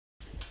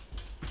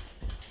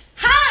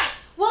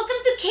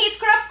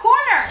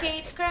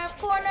Kate's Craft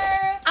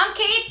Corner. I'm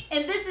Kate,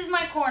 and this is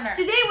my corner.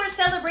 Today we're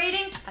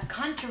celebrating a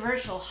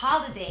controversial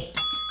holiday,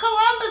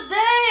 Columbus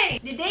Day,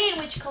 the day in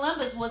which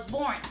Columbus was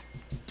born.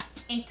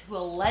 Into a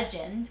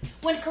legend.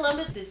 When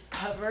Columbus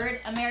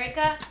discovered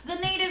America, the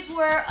natives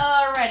were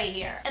already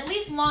here, at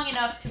least long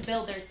enough to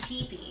build their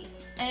teepees.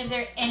 And if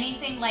they're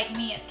anything like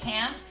me at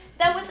camp,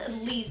 that was at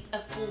least a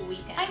full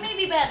weekend. I may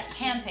be bad at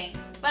camping,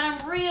 but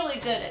I'm really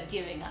good at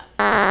giving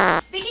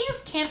up. Speaking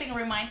of camping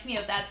reminds me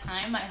of that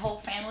time my whole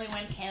family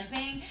went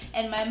camping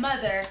and my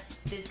mother,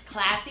 this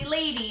classy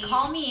lady,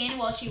 called me in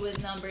while she was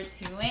number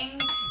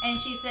twoing and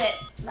she said,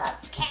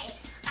 "Look, Kay,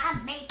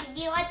 I'm making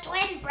you a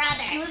twin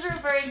brother." She was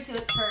referring to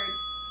a turd.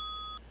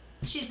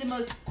 She's the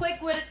most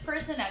quick-witted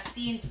person I've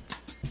seen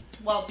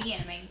while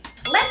DMing.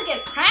 Let's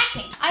get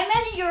cracking! I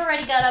imagine you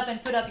already got up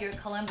and put up your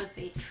Columbus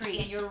Day tree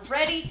and you're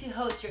ready to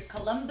host your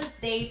Columbus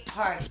Day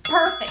party.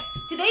 Perfect!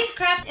 Today's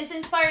craft is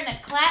inspired in a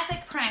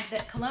classic prank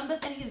that Columbus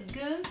and his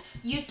goons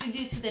used to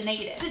do to the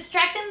natives,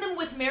 distracting them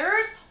with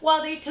mirrors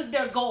while they took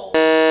their gold.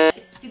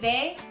 It's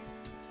today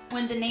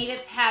when the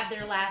natives have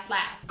their last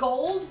laugh.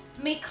 Gold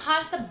may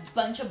cost a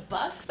bunch of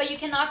bucks, but you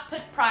cannot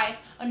put price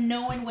on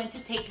knowing when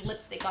to take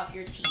lipstick off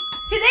your teeth.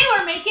 Today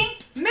we're making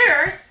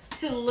mirrors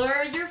to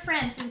lure your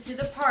friends into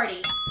the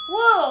party.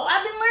 Whoa,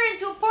 I've been lured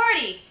into a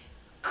party.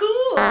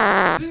 Cool.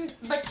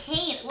 But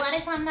Kate, what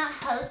if I'm not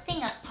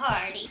hosting a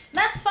party?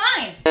 That's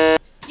fine.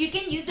 You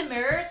can use the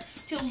mirrors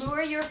to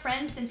lure your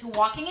friends into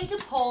walking into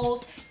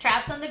poles,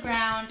 traps on the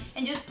ground,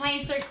 and just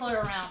playing circular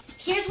around.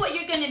 Here's what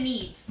you're gonna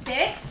need.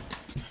 Sticks,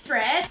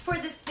 thread. For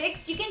the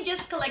sticks, you can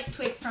just collect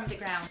twigs from the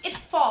ground. It's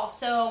fall,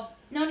 so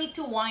no need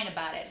to whine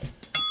about it.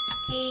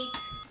 Okay.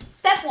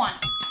 Step 1.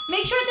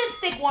 Make sure this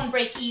stick won't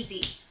break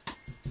easy.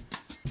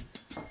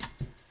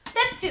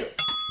 Step 2.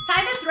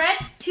 Tie the thread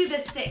to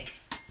the stick.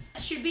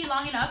 It should be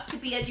long enough to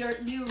be at your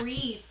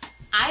luree's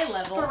eye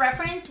level. For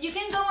reference, you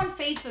can go on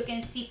Facebook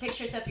and see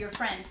pictures of your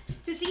friends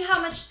to see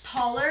how much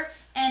taller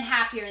and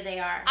happier they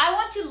are. I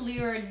want to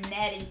lure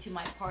Ned into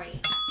my party,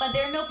 but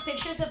there are no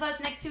pictures of us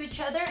next to each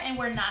other and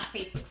we're not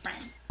Facebook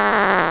friends.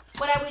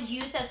 What I would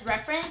use as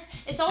reference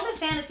is all the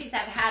fantasies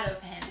I've had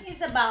of him.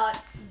 He's about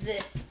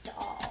this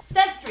tall.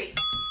 Step 3.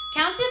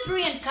 Count to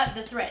 3 and cut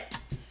the thread.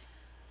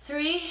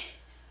 3,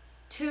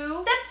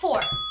 2. Step 4.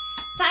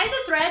 Tie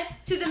the thread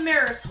to the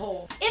mirror's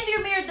hole. If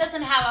your mirror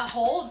doesn't have a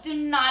hole, do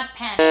not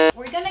panic.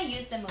 We're gonna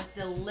use the most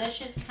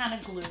delicious kind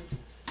of glue.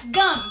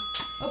 Gum.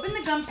 Open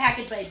the gum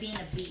package by being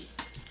a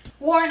beast.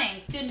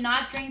 Warning, do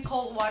not drink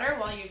cold water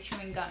while you're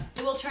chewing gum.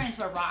 It will turn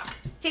into a rock.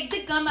 Take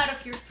the gum out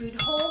of your food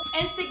hole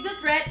and stick the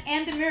thread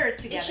and the mirror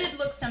together. It should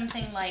look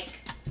something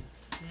like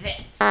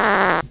this.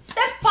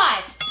 Step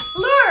 5.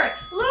 Lure!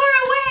 Lure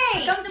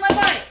away! Come to my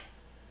party.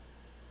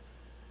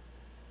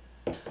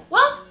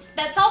 Well,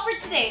 that's all for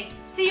today.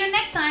 See you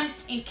next time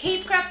in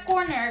Kate's Craft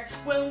Corner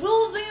when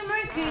we'll be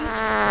making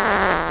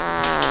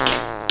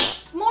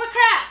more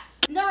crafts.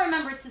 Don't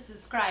remember to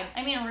subscribe.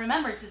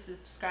 Remember to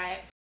subscribe.